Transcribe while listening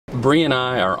Bree and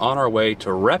I are on our way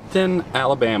to Repton,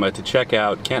 Alabama to check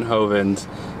out Kent Hovind's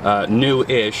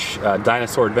new-ish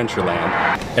Dinosaur Adventure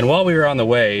Land. And while we were on the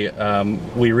way,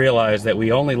 we realized that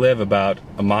we only live about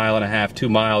 1.5 miles, 2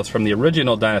 miles from the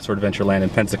original Dinosaur Adventure Land in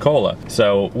Pensacola.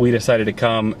 So we decided to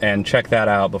come and check that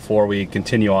out before we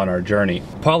continue on our journey.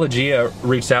 Apologia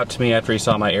reached out to me after he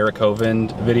saw my Eric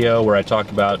Hovind video where I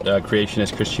talked about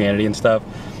creationist Christianity and stuff.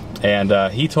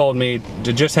 And he told me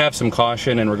to just have some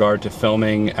caution in regard to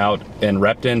filming out in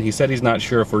Repton. He said he's not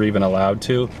sure if we're even allowed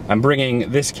to. I'm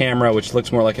bringing this camera, which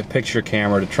looks more like a picture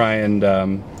camera, to try and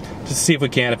just see if we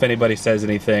can. If anybody says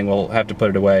anything, we'll have to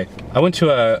put it away. I went to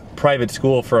a private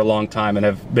school for a long time and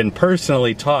have been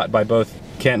personally taught by both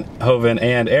Kent Hovind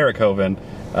and Eric Hovind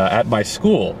at my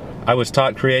school. I was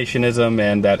taught creationism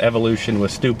and that evolution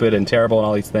was stupid and terrible and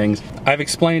all these things. I've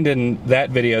explained in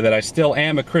that video that I still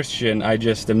am a Christian, I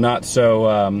just am not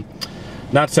so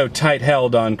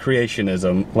tight-held on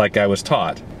creationism like I was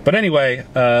taught. But anyway,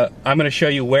 I'm going to show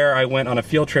you where I went on a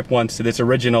field trip once to this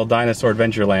original Dinosaur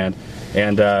Adventure Land.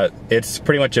 And it's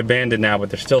pretty much abandoned now, but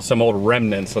there's still some old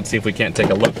remnants. Let's see if we can't take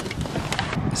a look.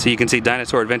 So you can see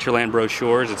Dinosaur Adventure Land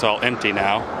brochures. It's all empty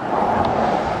now.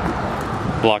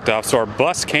 Blocked off. So our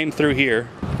bus came through here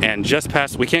and just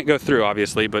past, we can't go through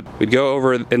obviously, but we'd go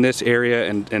over in this area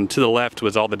and to the left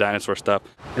was all the dinosaur stuff.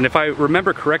 And if I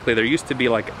remember correctly, there used to be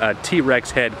like a T-Rex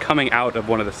head coming out of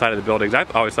one of the side of the buildings. I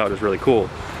always thought it was really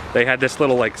cool. They had this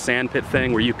little like sand pit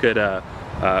thing where you could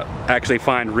actually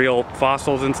find real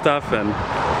fossils and stuff, and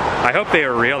I hope they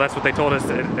are real. That's what they told us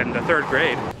in the 3rd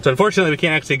grade. So unfortunately we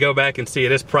can't actually go back and see.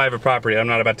 It is private property. I'm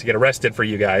not about to get arrested for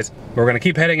you guys. We're gonna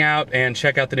keep heading out and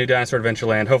check out the new Dinosaur Adventure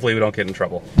Land. Hopefully we don't get in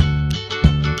trouble.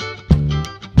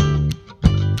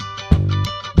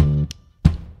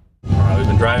 We've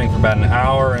been driving for about 1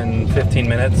 hour and 15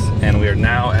 minutes and we are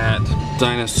now at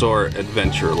Dinosaur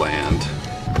Adventure Land.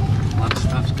 Lots of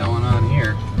stuff's going on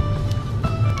here.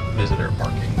 Visitor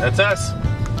parking. That's us.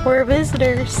 We're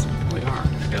visitors. We are.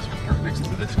 I guess we park next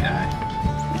to this guy.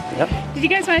 Yep. Did you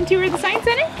guys want to tour the Science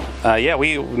Center? Yeah,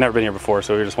 we've never been here before,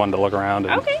 so we just wanted to look around.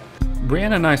 And... Okay.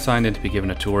 Brianna and I signed in to be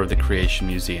given a tour of the Creation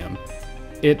Museum.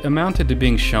 It amounted to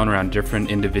being shown around different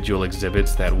individual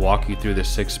exhibits that walk you through the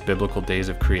 6 biblical days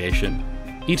of creation.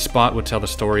 Each spot would tell the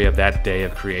story of that day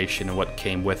of creation and what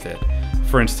came with it.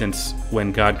 For instance,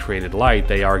 when God created light,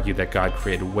 they argued that God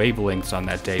created wavelengths on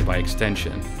that day by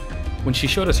extension. When she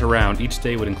showed us around, each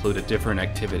day would include a different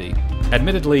activity.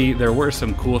 Admittedly, there were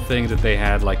some cool things that they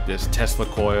had, like this Tesla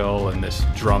coil and this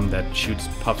drum that shoots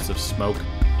puffs of smoke.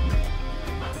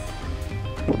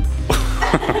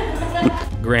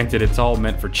 Granted, it's all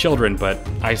meant for children, but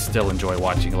I still enjoy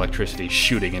watching electricity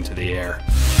shooting into the air.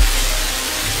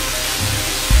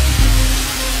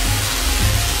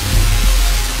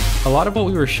 A lot of what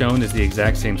we were shown is the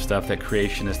exact same stuff that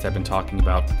creationists have been talking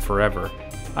about forever.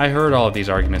 I heard all of these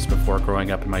arguments before growing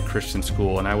up in my Christian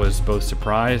school, and I was both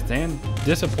surprised and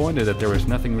disappointed that there was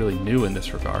nothing really new in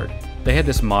this regard. They had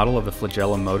this model of the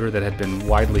flagellum motor that had been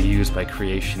widely used by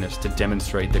creationists to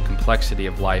demonstrate the complexity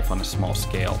of life on a small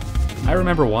scale. I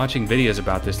remember watching videos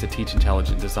about this to teach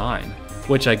intelligent design,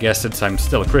 which I guess since I'm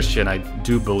still a Christian, I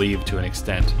do believe to an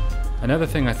extent. Another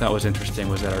thing I thought was interesting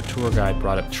was that our tour guide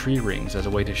brought up tree rings as a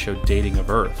way to show dating of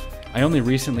Earth. I only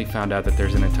recently found out that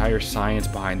there's an entire science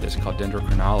behind this called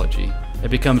dendrochronology.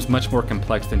 It becomes much more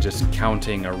complex than just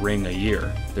counting a ring a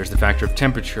year. There's the factor of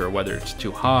temperature, whether it's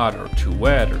too hot or too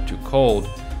wet or too cold,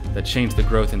 that change the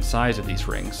growth and size of these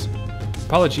rings.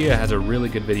 Apologia has a really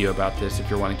good video about this if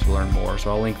you're wanting to learn more,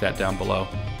 so I'll link that down below.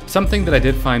 Something that I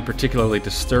did find particularly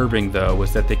disturbing though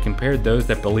was that they compared those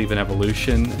that believe in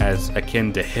evolution as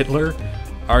akin to Hitler,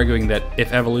 arguing that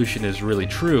if evolution is really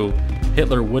true,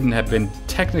 Hitler wouldn't have been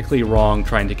technically wrong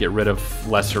trying to get rid of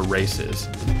lesser races.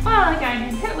 Well, a guy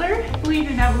named Hitler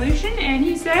believed in evolution, and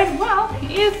he said, well,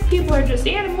 if people are just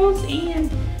animals,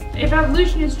 and if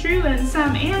evolution is true and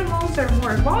some animals are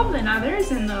more evolved than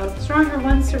others, and the stronger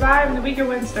ones survive and the weaker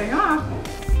ones die off,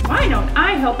 why don't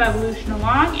I help evolution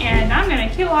along, and I'm going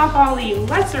to kill off all the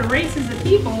lesser races of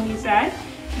people, he said.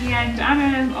 And I'm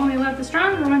going to only let the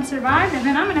stronger ones survive, and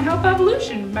then I'm going to help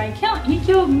evolution by killing. He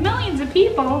killed millions of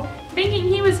people thinking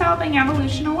he was helping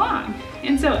evolution along.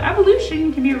 And so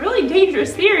evolution can be a really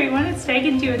dangerous theory when it's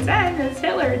taken to its end, as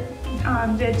Hitler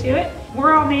did to it.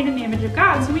 We're all made in the image of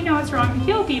God, so we know it's wrong to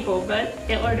kill people, but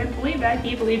Hitler didn't believe that.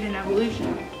 He believed in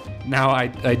evolution. Now,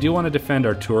 I do want to defend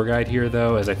our tour guide here,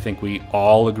 though, as I think we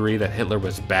all agree that Hitler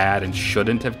was bad and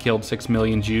shouldn't have killed 6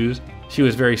 million Jews. She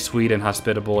was very sweet and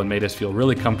hospitable and made us feel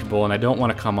really comfortable, and I don't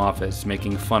want to come off as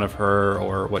making fun of her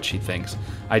or what she thinks.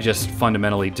 I just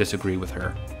fundamentally disagree with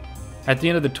her. At the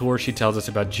end of the tour, she tells us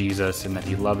about Jesus and that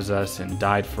he loves us and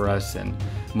died for us, and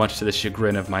much to the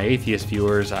chagrin of my atheist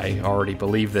viewers, I already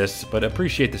believe this, but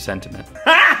appreciate the sentiment.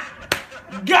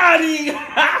 Got him!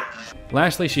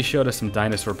 Lastly, she showed us some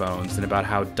dinosaur bones and about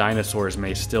how dinosaurs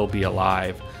may still be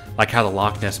alive, like how the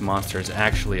Loch Ness Monster is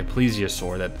actually a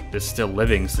plesiosaur that is still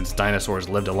living since dinosaurs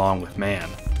lived along with man.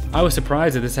 I was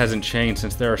surprised that this hasn't changed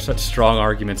since there are such strong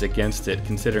arguments against it,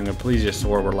 considering a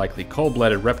plesiosaur were likely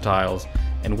cold-blooded reptiles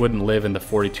and wouldn't live in the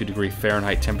 42-degree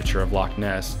Fahrenheit temperature of Loch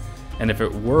Ness, and if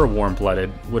it were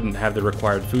warm-blooded, wouldn't have the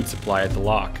required food supply at the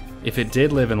loch. If it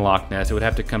did live in Loch Ness, it would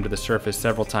have to come to the surface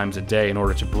several times a day in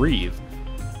order to breathe.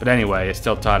 But anyway, it's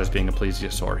still taught as being a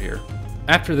plesiosaur here.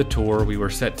 After the tour, we were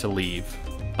set to leave,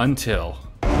 until,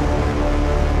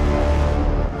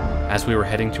 as we were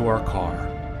heading to our car,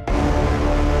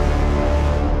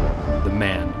 the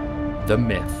man, the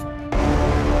myth,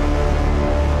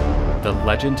 the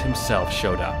legend himself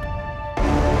showed up.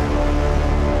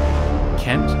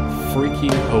 Kent freaking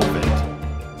Hovind.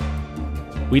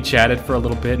 We chatted for a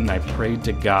little bit and I prayed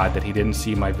to God that he didn't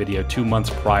see my video 2 months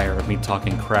prior of me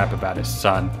talking crap about his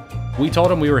son. We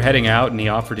told him we were heading out and he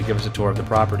offered to give us a tour of the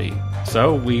property.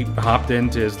 So we hopped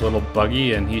into his little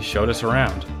buggy and he showed us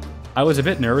around. I was a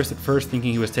bit nervous at first,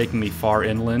 thinking he was taking me far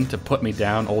inland to put me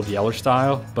down Old Yeller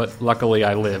style, but luckily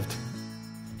I lived.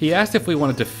 He asked if we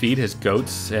wanted to feed his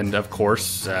goats, and of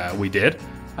course, we did.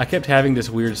 I kept having this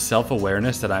weird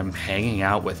self-awareness that I'm hanging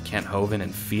out with Kent Hovind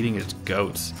and feeding his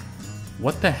goats.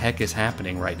 What the heck is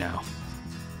happening right now?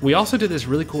 We also did this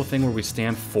really cool thing where we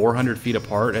stand 400 feet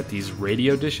apart at these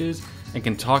radio dishes and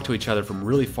can talk to each other from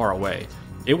really far away.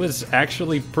 It was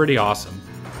actually pretty awesome.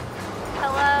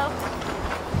 Hello?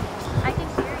 I can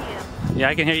hear you. Yeah,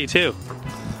 I can hear you too.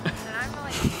 And I'm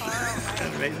really far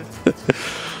away. Amazing.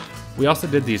 We also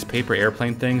did these paper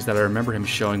airplane things that I remember him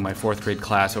showing my 4th grade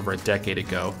class over a decade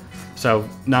ago, so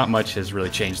not much has really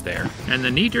changed there. And the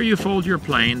neater you fold your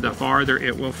plane, the farther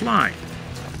it will fly.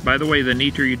 By the way, the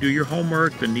neater you do your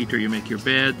homework, the neater you make your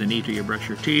bed, the neater you brush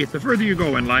your teeth, the further you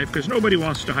go in life, because nobody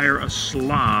wants to hire a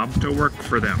slob to work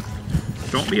for them.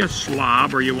 Don't be a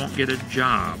slob or you won't get a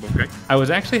job, okay? I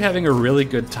was actually having a really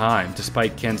good time,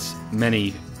 despite Kent's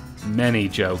many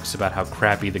jokes about how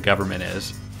crappy the government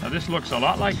is. Now this looks a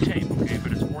lot like tape, okay,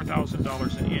 but it's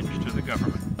 $4,000 an inch to the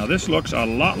government. Now this looks a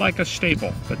lot like a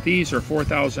staple, but these are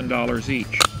 $4,000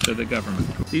 each to the government.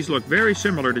 These look very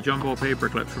similar to jumbo paper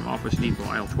clips from Office Depot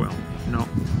aisle 12. No,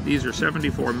 these are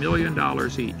 $74 million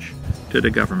each to the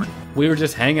government. We were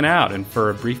just hanging out, and for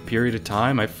a brief period of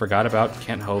time, I forgot about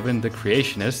Kent Hovind, the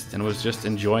creationist, and was just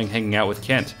enjoying hanging out with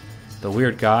Kent, the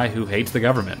weird guy who hates the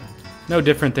government. No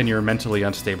different than your mentally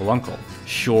unstable uncle.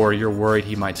 Sure, you're worried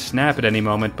he might snap at any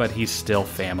moment, but he's still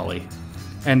family.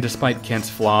 And despite Kent's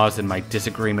flaws and my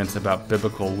disagreements about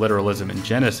biblical literalism in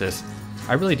Genesis,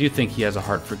 I really do think he has a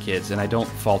heart for kids, and I don't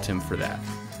fault him for that.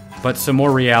 But some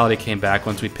more reality came back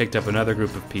once we picked up another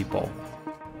group of people.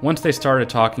 Once they started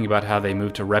talking about how they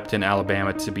moved to Repton,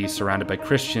 Alabama to be surrounded by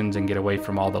Christians and get away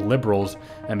from all the liberals,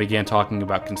 and began talking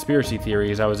about conspiracy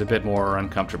theories, I was a bit more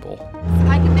uncomfortable.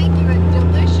 I can make you a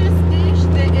delicious dish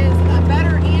that is a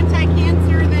better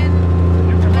anti-cancer than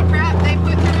the crap they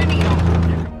put through a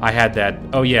needle. I had that,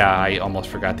 oh yeah, I almost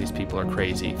forgot these people are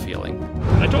crazy feeling.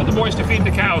 I told the boys to feed the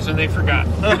cows and they forgot.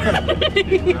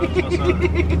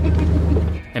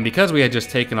 And because we had just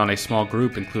taken on a small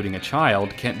group, including a child,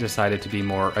 Kent decided to be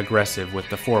more aggressive with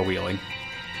the four-wheeling.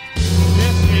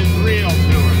 This is real to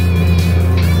us.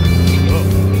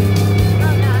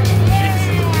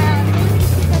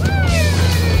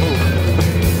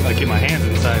 I get my hands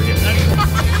inside again.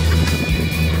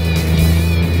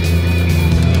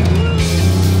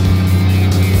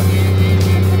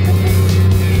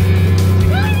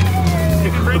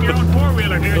 If you bring your own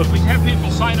four-wheeler here, we have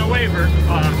people sign a waiver.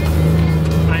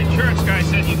 My insurance guy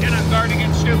said you cannot guard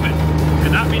against stupid.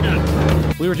 Cannot be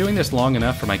done. We were doing this long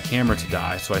enough for my camera to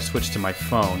die, so I switched to my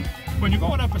phone. When you're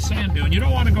going up a sand dune, you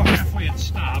don't want to go halfway and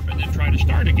stop and then try to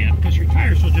start again, because your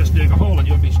tires will just dig a hole and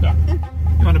you'll be stuck.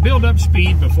 You want to build up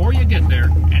speed before you get there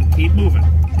and keep moving.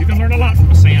 You can learn a lot from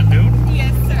a sand dune.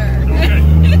 Yes, sir. Okay.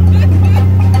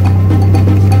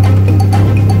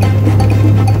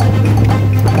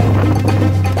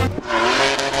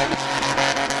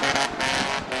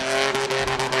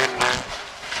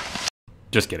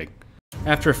 Just kidding.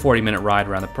 After a 40-minute ride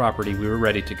around the property, we were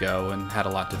ready to go and had a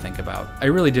lot to think about. I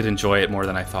really did enjoy it more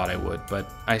than I thought I would, but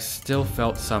I still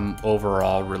felt some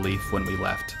overall relief when we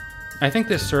left. I think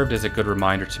this served as a good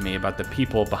reminder to me about the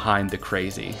people behind the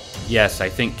crazy. Yes, I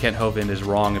think Kent Hovind is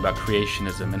wrong about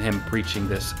creationism, and him preaching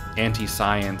this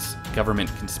anti-science, government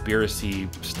conspiracy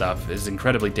stuff is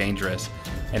incredibly dangerous,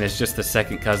 and it's just the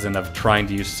second cousin of trying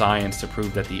to use science to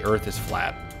prove that the Earth is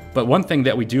flat. But one thing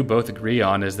that we do both agree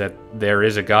on is that there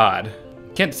is a God.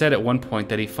 Kent said at one point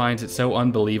that he finds it so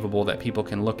unbelievable that people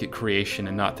can look at creation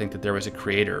and not think that there was a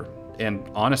creator. And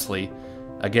honestly,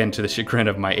 again to the chagrin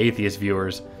of my atheist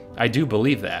viewers, I do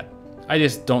believe that. I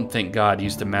just don't think God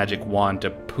used a magic wand to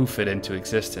poof it into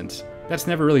existence. That's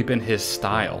never really been his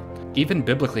style. Even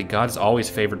biblically, God's always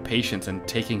favored patience and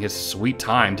taking his sweet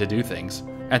time to do things.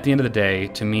 At the end of the day,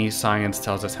 to me, science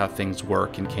tells us how things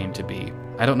work and came to be.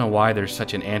 I don't know why there's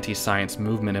such an anti-science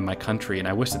movement in my country, and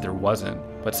I wish that there wasn't.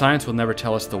 But science will never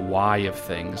tell us the why of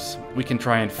things. We can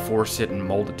try and force it and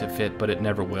mold it to fit, but it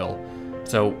never will.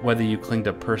 So whether you cling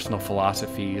to personal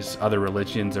philosophies, other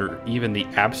religions, or even the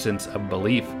absence of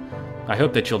belief, I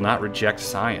hope that you'll not reject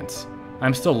science.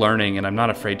 I'm still learning, and I'm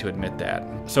not afraid to admit that.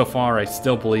 So far, I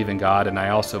still believe in God, and I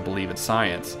also believe in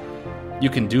science. You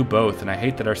can do both, and I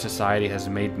hate that our society has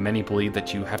made many believe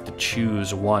that you have to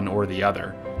choose one or the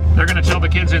other. They're going to tell the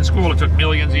kids in school it took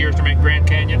millions of years to make Grand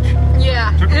Canyon.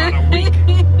 Yeah. Took about a week.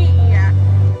 Yeah.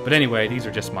 But anyway, these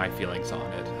are just my feelings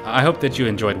on it. I hope that you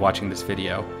enjoyed watching this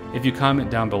video. If you comment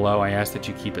down below, I ask that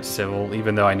you keep it civil,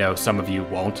 even though I know some of you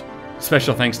won't.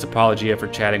 Special thanks to Apologia for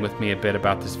chatting with me a bit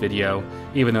about this video,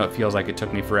 even though it feels like it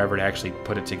took me forever to actually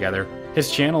put it together.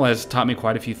 His channel has taught me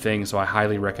quite a few things, so I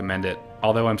highly recommend it,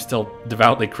 although I'm still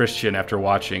devoutly Christian after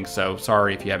watching, so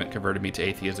sorry if you haven't converted me to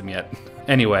atheism yet.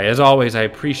 Anyway, as always, I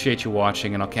appreciate you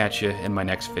watching, and I'll catch you in my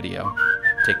next video.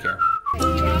 Take care.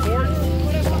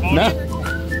 No.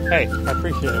 Hey, I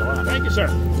appreciate it a lot. Thank you, sir.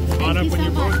 On up when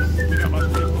you're bored. We got lots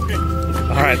of people. Okay.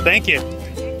 All right, thank you.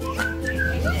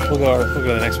 We'll go to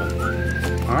the next one.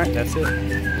 All right, that's it.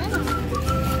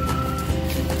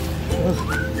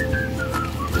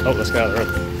 Oh, let's get out of the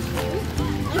road.